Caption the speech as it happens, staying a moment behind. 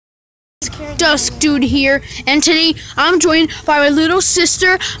Dusk Dude here, and today I'm joined by my little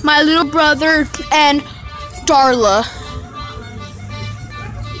sister, my little brother, and Darla.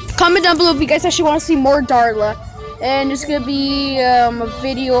 Comment down below if you guys actually want to see more Darla, and there's gonna be a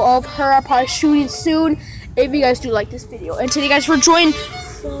video of her. I'll probably shoot it soon if you guys do like this video. And today, guys, we're joined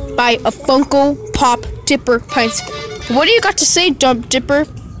by a Funko Pop Dipper Pints. What do you got to say, Dump Dipper?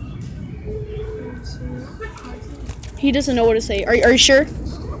 He doesn't know what to say. Are you sure?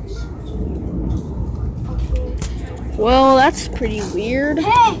 Well, that's pretty weird.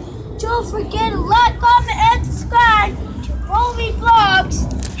 Hey, don't forget to like, comment, and subscribe to Bobby Vlogs.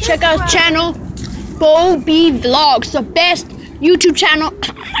 Check out his channel, Bobby Vlogs, the best YouTube channel.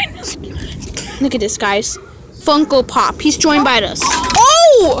 Look at this, guys. Funko Pop. He's joined by us.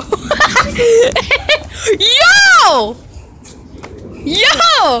 Oh! Yo!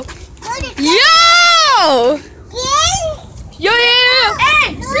 Yo! Yo! Yo!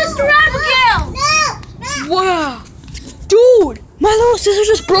 Hey, Sister Abigail! Wow. Dude, my little sister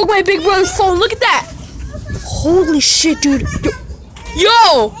just broke my big brother's phone. Look at that. Holy shit, dude.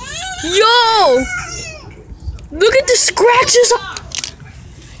 Yo! Yo! Look at the scratches.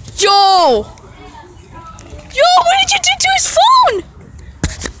 Yo! Yo, what did you do to his phone?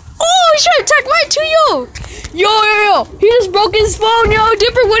 Oh, he's trying to attack mine too, yo! Yo! He just broke his phone, yo!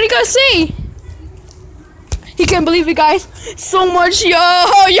 Dipper, what do you gotta say? He can't believe it, guys. So much, yo!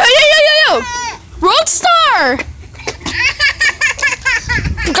 Yo! Roadstar!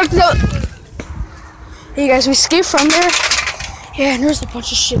 Hey, guys, we escaped from there. Yeah, and there's a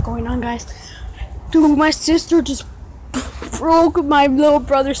bunch of shit going on, guys. Dude, my sister just broke my little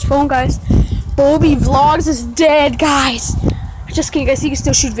brother's phone, guys. Bobby Vlogs is dead, guys. Just kidding, guys. He can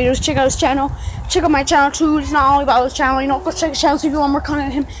still shoot videos. Check out his channel. Check out my channel too. It's not only about his channel. You know, go check his channel if you want more content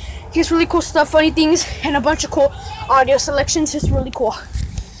on him. He has really cool stuff, funny things, and a bunch of cool audio selections. It's really cool.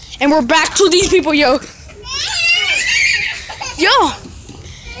 And we're back to these people, yo. Yo.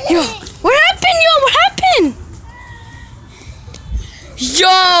 What happened, yo? What happened?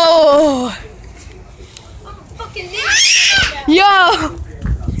 Yo.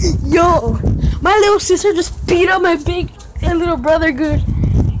 My little sister just beat up my big and little brother good.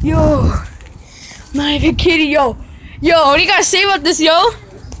 Yo. Not even kidding, yo. Yo, what do you gotta say about this, yo?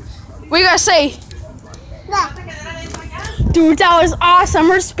 What do you gotta say? Dude, that was awesome.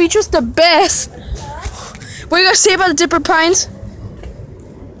 Her speech was the best. What do you gotta say about the Dipper Pines?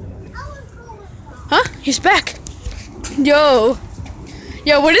 Huh? He's back. Yo,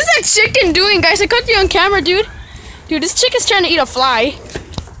 what is that chicken doing, guys? I caught you on camera, dude. Dude, this chicken's trying to eat a fly.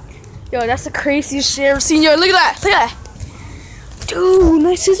 Yo, that's the craziest shit I've ever seen. Yo, look at that. Dude,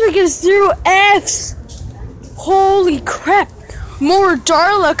 my sister gets 0 Fs. Holy crap. More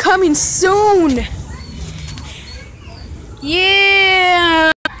Darla coming soon.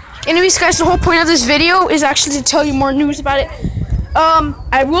 Yeah. Anyways, guys, the whole point of this video is actually to tell you more news about it.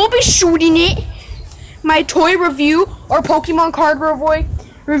 I will be shooting it. My toy review or Pokemon card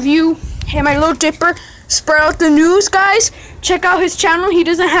review. Hey, my little Dipper. Spread out the news, guys. Check out his channel. He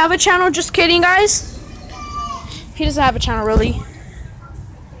doesn't have a channel. Just kidding, guys. He doesn't have a channel, really.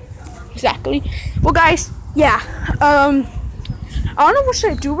 Exactly. Well, guys, yeah. I don't know what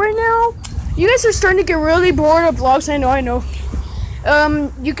should I do right now. You guys are starting to get really bored of vlogs. I know.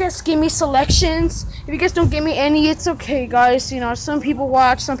 You guys give me selections. If you guys don't give me any, it's okay, guys. You know, some people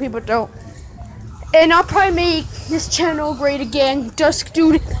watch, some people don't. And I'll probably make this channel great again. Dusk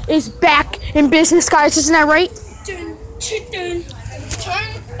Dude is back in business, guys. Isn't that right?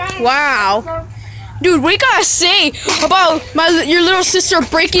 Wow. Dude, what do you gotta say about your little sister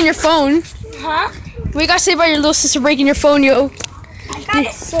breaking your phone? Huh? What do you gotta say about your little sister breaking your phone, yo? I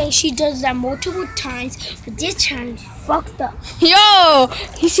gotta say, she does that multiple times, but this time is fucked up. Yo!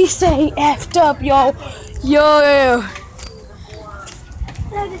 She say effed up, yo. Yo.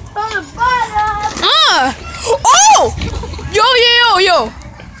 Oh! Yo.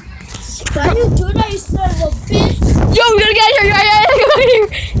 Why you do that, you son of a bitch? Yo, we gotta get out of here.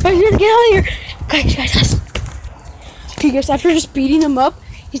 We gotta get out of here. Guys. Okay, guys, after just beating him up,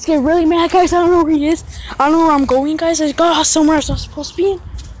 he's getting really mad, guys. I don't know where he is. I don't know where I'm going, guys. I got somewhere I'm not supposed to be in.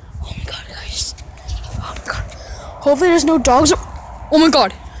 Oh my god, guys. Oh my god. Hopefully there's no dogs. Oh my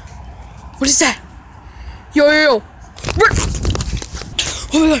god. What is that? Yo.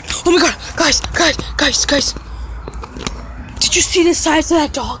 Oh my god. Guys. Did you see the size of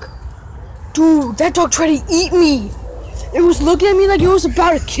that dog? Dude, that dog tried to eat me. It was looking at me like it was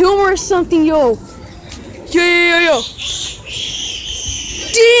about to kill me or something, yo. Yo.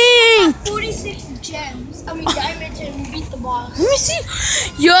 Dang! 46 gems. Diamonds and beat the boss. Let me see.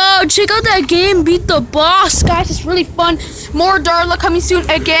 Yo, check out that game, Beat the Boss, guys. It's really fun. More Darla coming soon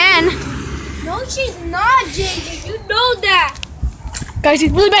again. No, she's not, JJ. You know that. Guys,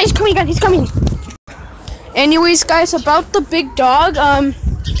 he's really bad. He's coming, guys. He's coming. Anyways, guys, about the big dog.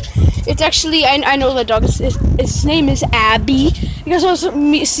 It's actually, I know the dog. Its name is Abby. You guys want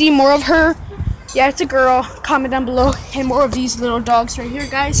to see more of her? Yeah, it's a girl. Comment down below. And more of these little dogs right here,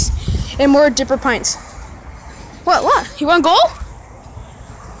 guys. And more Dipper Pints. What? You want to go?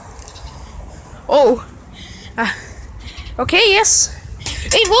 Oh. Okay, yes.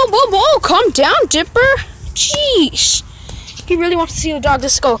 Hey, whoa. Calm down, Dipper. Jeez. He really wants to see the dog.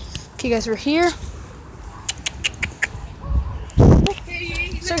 Let's go. Okay, guys, we're here.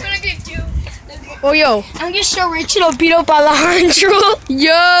 Oh, yo. I'm gonna show Richard Obito by Alejandro.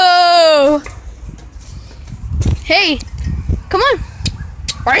 Yo. Hey. Come on.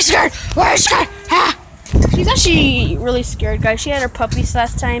 Where's scared? Ah. She's actually really scared, guys. She had her puppies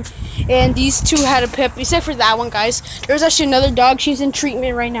last time. And these two had a puppy, except for that one, guys. There's actually another dog. She's in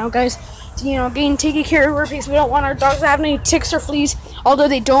treatment right now, guys. You know, being taken care of her because we don't want our dogs to have any ticks or fleas. Although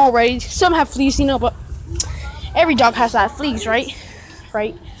they don't already. Some have fleas, you know, but every dog has to have fleas, right?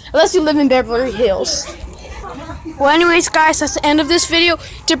 Right? Unless you live in Beverly Hills. Well, anyways, guys, that's the end of this video.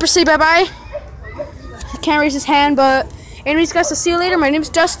 Dipper, say bye-bye. He can't raise his hand, but anyways, guys, I'll see you later. My name is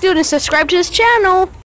Dust Dude, and subscribe to this channel.